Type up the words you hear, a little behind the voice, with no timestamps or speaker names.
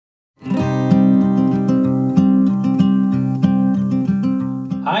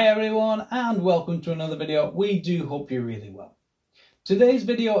and welcome to another video. We do hope you're really well. Today's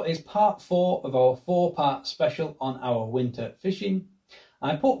video is part 4 of our 4-part special on our winter fishing.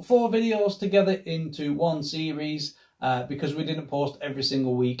 I put 4 videos together into one series because we didn't post every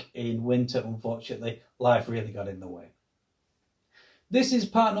single week in winter, unfortunately. Life really got in the way. This is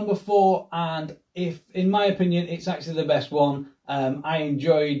part number 4, and in my opinion, it's actually the best one. I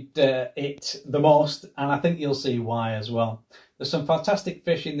enjoyed it the most, and I think you'll see why as well. There's some fantastic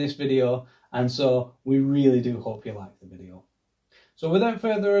fish in this video, and so we really do hope you like the video. So without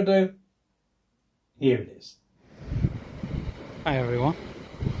further ado, here it is. Hi everyone.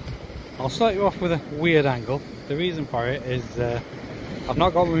 I'll start you off with a weird angle. The reason for it is I've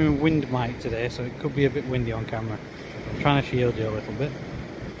not got my wind mic today, so it could be a bit windy on camera. I'm trying to shield you a little bit.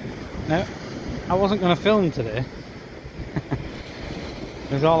 Now, I wasn't going to film today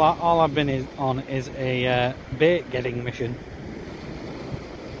because all I've been on is a bait getting mission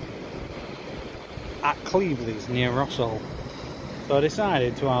at Cleveland's near Rossall. So I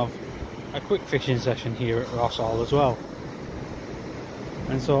decided to have a quick fishing session here at Rossall as well.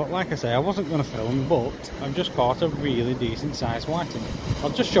 And so, like I say, I wasn't going to film, but I've just caught a really decent sized whiting.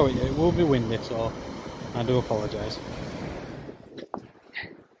 I'll just show it you. It will be windy, so I do apologise.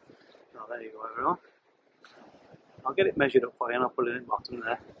 Oh, there you go, everyone. I'll get it measured up for you and I'll put it in the bottom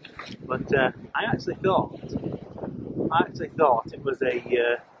there. But I actually thought it was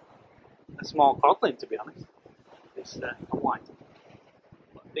a small codling, to be honest. This white,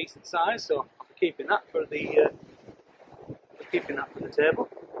 but decent size, so I'm keeping that for the table.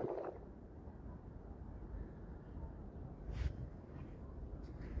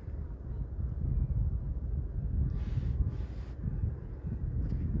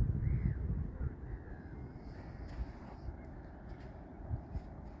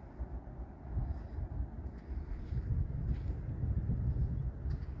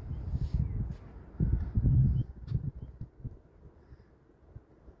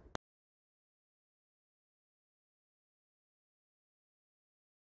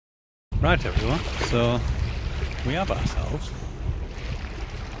 Right everyone, so we have ourselves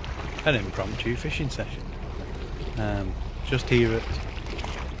an impromptu fishing session just here at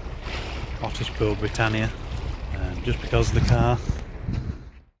Otterspool, Britannia, just because the car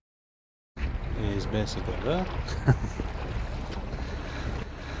is basically there.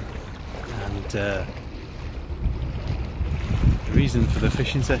 And the reason for the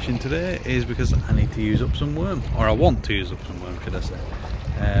fishing session today is because I need to use up some worm, or I want to use up some worm, should I say.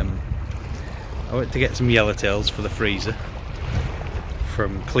 I went to get some yellowtails for the freezer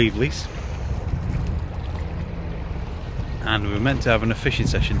from Cleveland's, and we were meant to have a fishing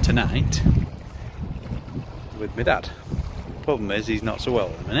session tonight with my dad. Problem is, he's not so well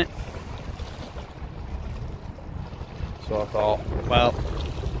at the minute, so I thought, well,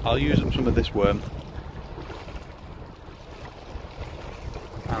 I'll use up some of this worm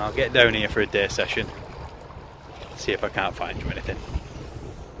and I'll get down here for a day session, see if I can't find you anything.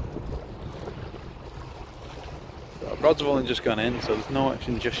 Rods have only just gone in, so there's no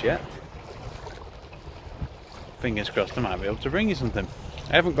action just yet. Fingers crossed I might be able to bring you something.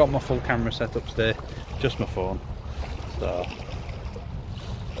 I haven't got my full camera set up today, just my phone. So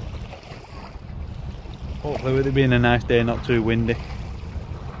hopefully, with it being a nice day, not too windy,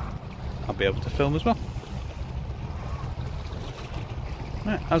 I'll be able to film as well.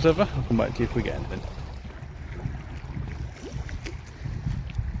 Right, as ever, I'll come back to you if we get anything.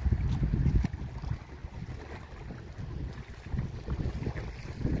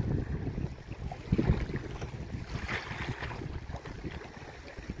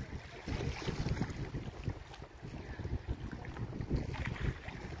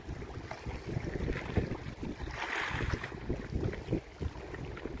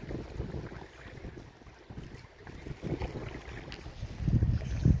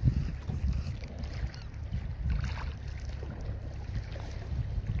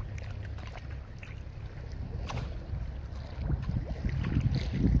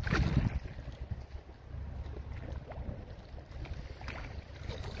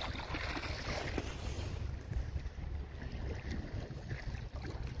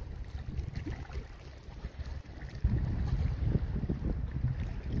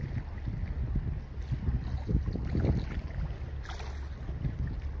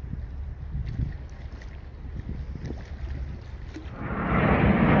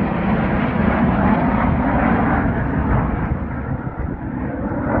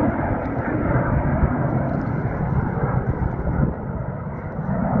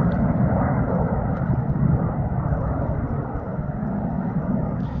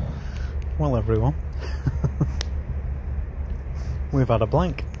 Well everyone, we've had a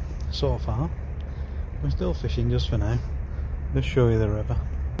blank. so far. We're still fishing just for now. Just show you the river.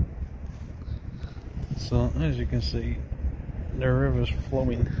 So as you can see, the river's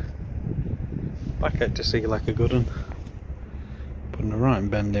flowing back out to sea like a good one. Putting a right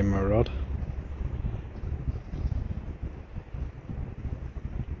bend in my rod.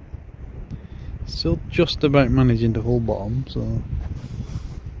 Still just about managing to hold bottom, so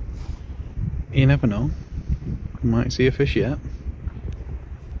you never know. You might see a fish yet.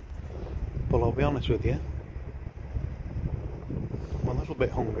 But I'll be honest with you, I'm a little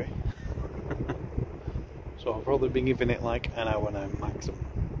bit hungry. So I'll probably be giving it like an hour now maximum.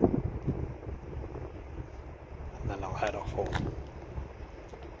 And then I'll head off home.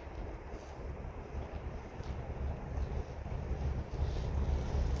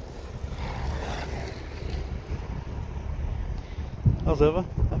 As ever,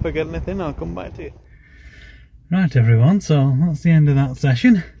 if I forget anything, I'll come back to you. Right everyone, so that's the end of that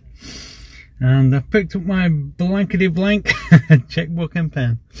session. And I've picked up my blankety blank checkbook and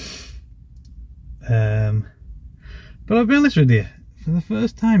pen. But I'll be honest with you, for the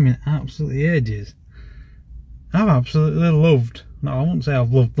first time in absolutely ages, I've absolutely loved, no I won't say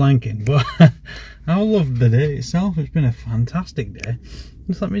I've loved blanking, but I've loved the day itself. It's been a fantastic day.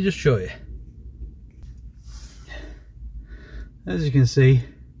 Just let me just show you. As you can see,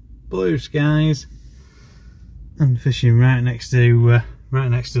 blue skies and fishing right next to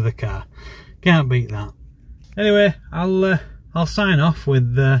the car. Can't beat that. Anyway, I'll sign off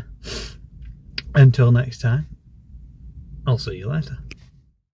with until next time. I'll see you later.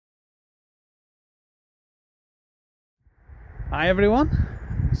 Hi everyone.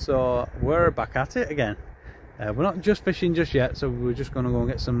 So we're back at it again. We're not just fishing just yet, so we're just going to go and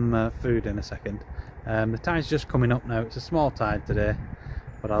get some food in a second. The tide's just coming up now. It's a small tide today,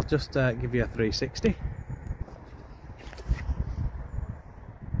 but I'll just give you a 360.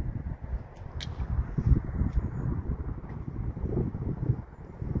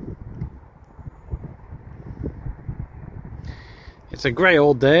 It's a grey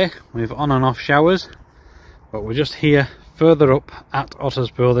old day with on and off showers, but we're just here further up at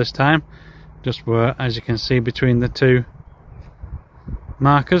Otterspool this time, just where, as you can see, between the two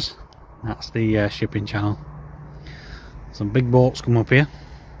markers, that's the shipping channel. Some big boats come up here.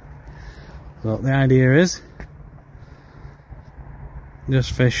 So the idea is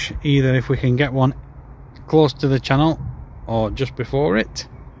just fish either if we can get one close to the channel or just before it,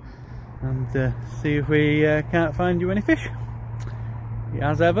 and see if we can't find you any fish.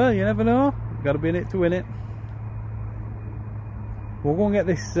 As ever, you never know. You've got to be in it to win it. We'll go and get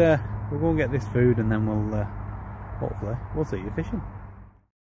this. We'll go and get this food, and then we'll hopefully we'll see you fishing.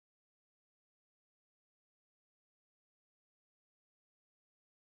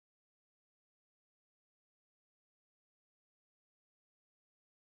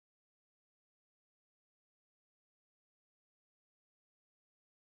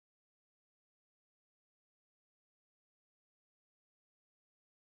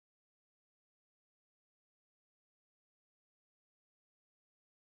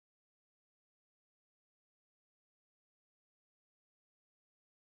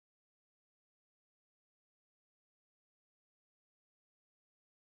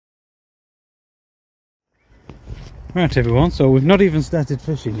 Right everyone, so we've not even started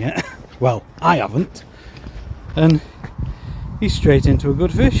fishing yet. Well, I haven't. And he's straight into a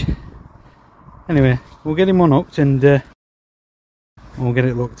good fish. Anyway, we'll get him unhooked and we'll get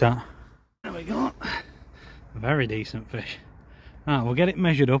it looked at. There we go. A very decent fish. Right, we'll get it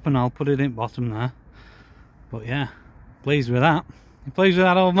measured up and I'll put it in bottom there. But yeah, pleased with that. You pleased with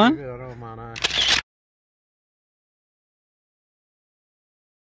that, old man? Good, old man, aye.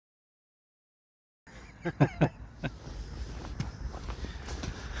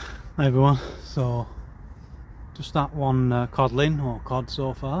 Hi everyone, so just that one codling or cod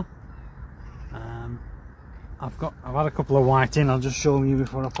so far. I've had a couple of white in. I'll just show them you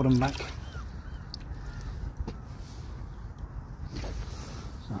before I put them back.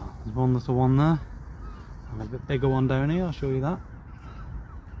 So there's one little one there and a bit bigger one down here. I'll show you that.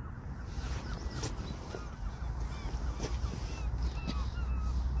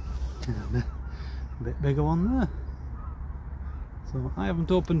 And a bit bigger one there. So I haven't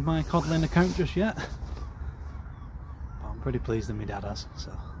opened my Codling account just yet, but I'm pretty pleased that my dad has,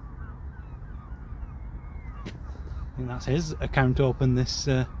 so I think that's his account open this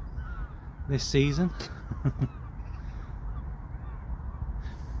this season.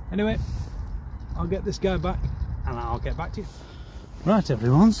 Anyway, I'll get this guy back and I'll get back to you. Right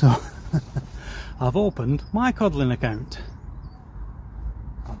everyone, so I've opened my Codling account.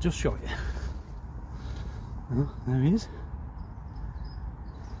 I'll just show you. Oh, there he is.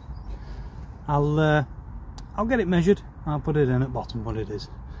 I'll get it measured. I'll put it in at bottom what it is.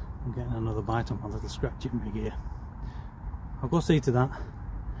 I'm getting another bite on my little scratching rig here. I'll go see to that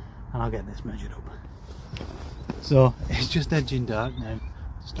and I'll get this measured up. So it's just edging dark now.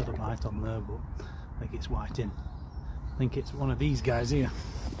 Just had a bite on there, but I think it's whiting. I think it's one of these guys here.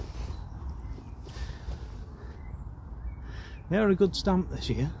 They are a good stamp this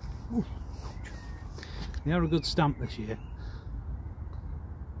year. Ooh. They are a good stamp this year.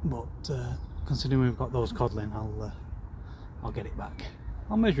 But considering we've got those Codling, I'll get it back.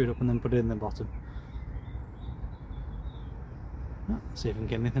 I'll measure it up and then put it in the bottom. See if we can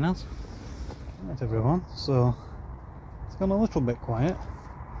get anything else. Right everyone, so it's gone a little bit quiet.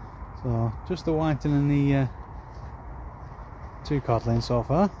 So just the whiting and the 2 Codling so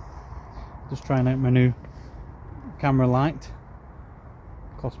far. Just trying out my new camera light.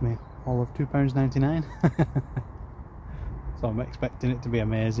 Cost me all of £2.99. So I'm expecting it to be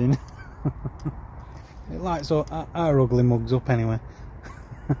amazing. It lights our ugly mugs up anyway.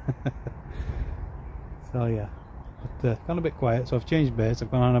 So yeah, but gone a bit quiet, so I've changed baits.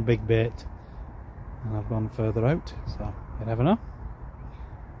 I've gone on a big bait and I've gone further out, so you never know.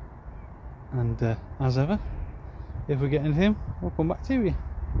 And as ever, if we get anything, we'll come back to you.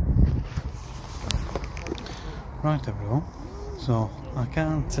 Right everyone, so I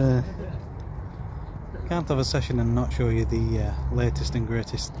can't have a session and not show you the latest and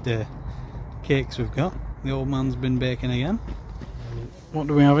greatest cakes we've got. The old man's been baking again. What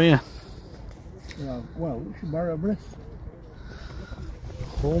do we have here? Well, it's berry bread.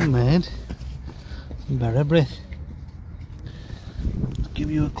 Homemade berry bread. I'll give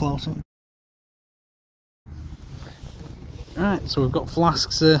you a close up. Right, so we've got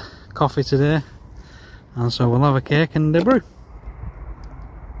flasks of coffee today, and so we'll have a cake and a brew.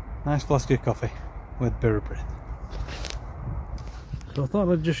 Nice flask of coffee with berry bread. So I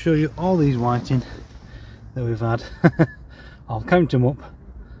thought I'd just show you all these whiting that we've had. I'll count them up.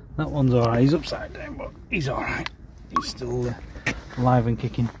 That one's alright, he's upside down, but he's alright. He's still alive and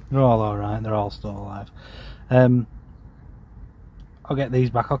kicking. They're all alright, they're all still alive. I'll get these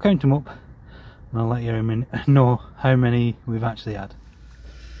back, I'll count them up, and I'll let you know how many we've actually had.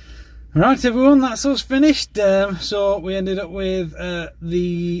 Right everyone, that's us finished. So we ended up with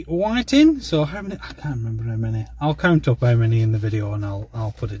the whiting. So how many? I can't remember how many. I'll count up how many in the video and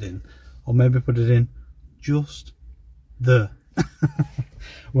I'll put it in. Or maybe put it in just the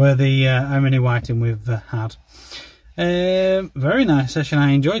where the how many whiting we've had. Very nice session,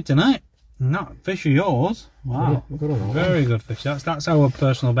 I enjoyed tonight. That fish of yours, wow, very good fish. That's our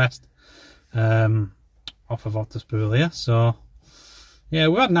personal best off of Otter Spool here. So yeah,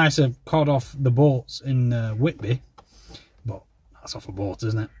 we had nicer cod off the boats in Whitby, but that's off a boat,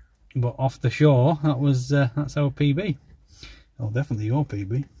 isn't it? But off the shore, that's our PB. Oh, definitely your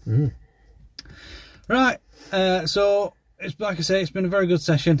PB. Right, so it's like I say, it's been a very good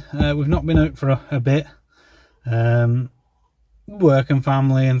session. We've not been out for a bit. Work and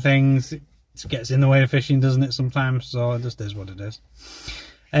family and things, it gets in the way of fishing, doesn't it, sometimes? So it just is what it is.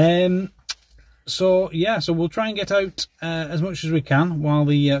 So yeah, so we'll try and get out as much as we can while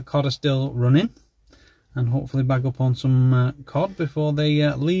the cod are still running, and hopefully bag up on some cod before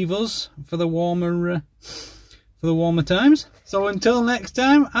they leave us for the warmer times. So until next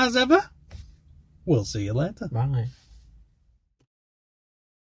time, as ever, we'll see you later. Bye.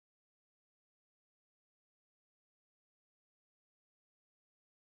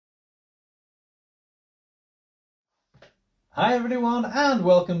 Hi everyone and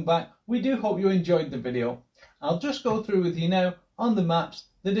welcome back. We do hope you enjoyed the video. I'll just go through with you now on the maps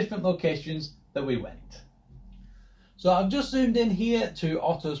the different locations that we went. So I've just zoomed in here to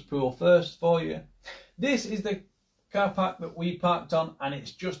Otter's Pool first for you. This is the car park that we parked on and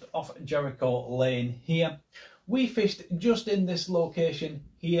it's just off Jericho Lane here. We fished just in this location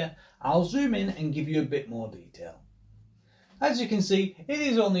here. I'll zoom in and give you a bit more detail. As you can see, it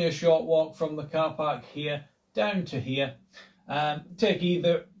is only a short walk from the car park here down to here. Take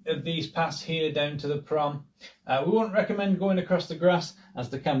either of these paths here down to the prom. We wouldn't recommend going across the grass as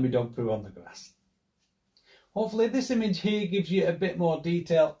there can be dog poo on the grass. Hopefully this image here gives you a bit more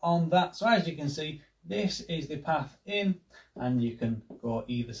detail on that. So as you can see, this is the path in and you can go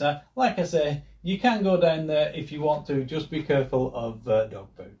either side. Like I say, you can go down there if you want to, just be careful of dog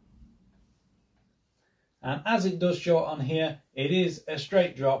poo. And as it does show on here, it is a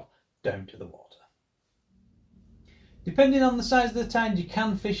straight drop down to the water. Depending on the size of the tide, you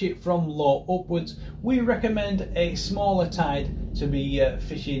can fish it from low upwards. We recommend a smaller tide to be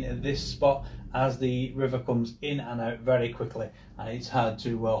fishing at this spot as the river comes in and out very quickly and it's hard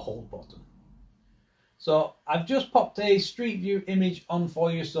to hold bottom. So I've just popped a street view image on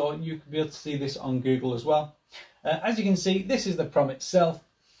for you so you can be able to see this on Google as well. As you can see, this is the prom itself.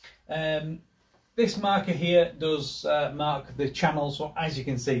 This marker here does mark the channel, so as you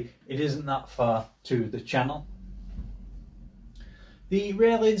can see, it isn't that far to the channel. The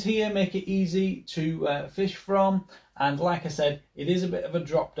railings here make it easy to fish from, and like I said, it is a bit of a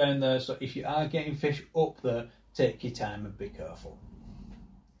drop down there, so if you are getting fish up there, take your time and be careful.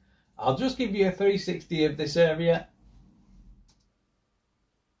 I'll just give you a 360 of this area.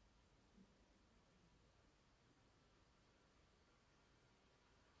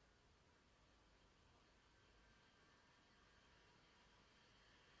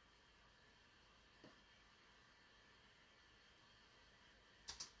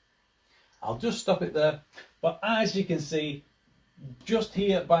 I'll just stop it there, but as you can see, just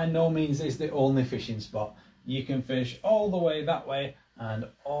here by no means is the only fishing spot. You can fish all the way that way and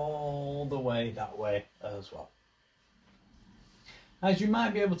all the way that way as well. As you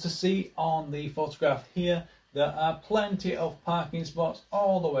might be able to see on the photograph here, there are plenty of parking spots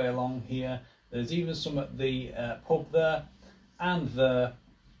all the way along here. There's even some at the pub there, and there,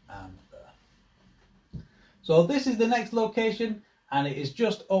 and there. So this is the next location, and it is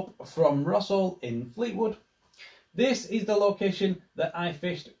just up from Rossall in Fleetwood. This is the location that I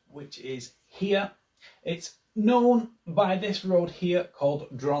fished, which is here. It's known by this road here called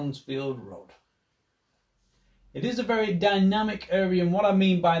Dronsfield Road. It is a very dynamic area, and what I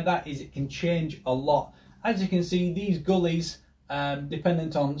mean by that is it can change a lot. As you can see, these gullies,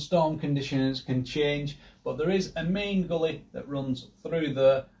 dependent on storm conditions, can change, but there is a main gully that runs through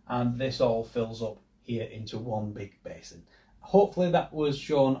there, and this all fills up here into one big basin. Hopefully that was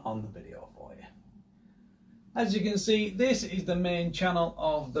shown on the video for you. As you can see, this is the main channel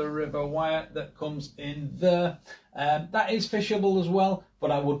of the River Wire that comes in there. That is fishable as well,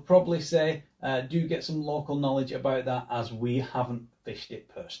 but I would probably say do get some local knowledge about that, as we haven't fished it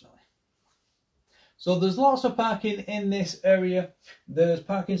personally. So there's lots of parking in this area. There's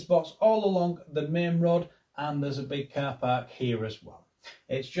parking spots all along the main road, and there's a big car park here as well.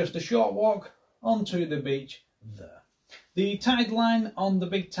 It's just a short walk onto the beach there. The tide line on the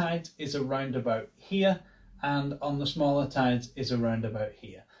big tides is around about here, and on the smaller tides is around about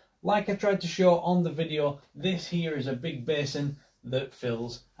here. Like I tried to show on the video, this here is a big basin that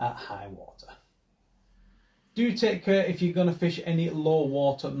fills at high water. Do take care if you're going to fish any low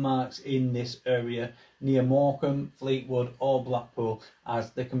water marks in this area near Morecambe, Fleetwood or Blackpool,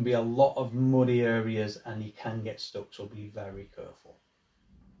 as there can be a lot of muddy areas and you can get stuck, so be very careful.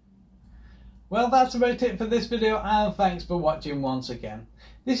 Well, that's about it for this video, and thanks for watching once again.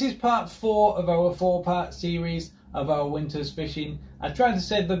 This is part 4 of our 4-part series of our winter's fishing. I tried to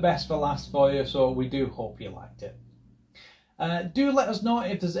save the best for last for you, so we do hope you liked it. Do let us know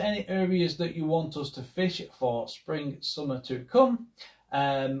if there's any areas that you want us to fish for spring, summer to come,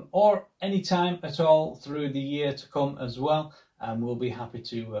 or any time at all through the year to come as well, and we'll be happy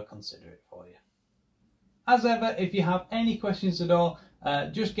to consider it for you. As ever, if you have any questions at all,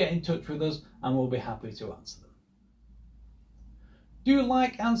 just get in touch with us and we'll be happy to answer them. Do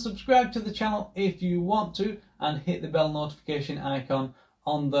like and subscribe to the channel if you want to, and hit the bell notification icon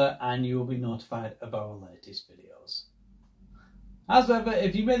on there and you will be notified of our latest videos. As ever,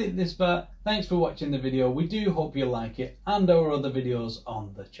 if you made it this far, thanks for watching the video. We do hope you like it and our other videos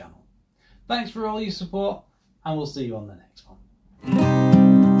on the channel. Thanks for all your support, and we'll see you on the next one.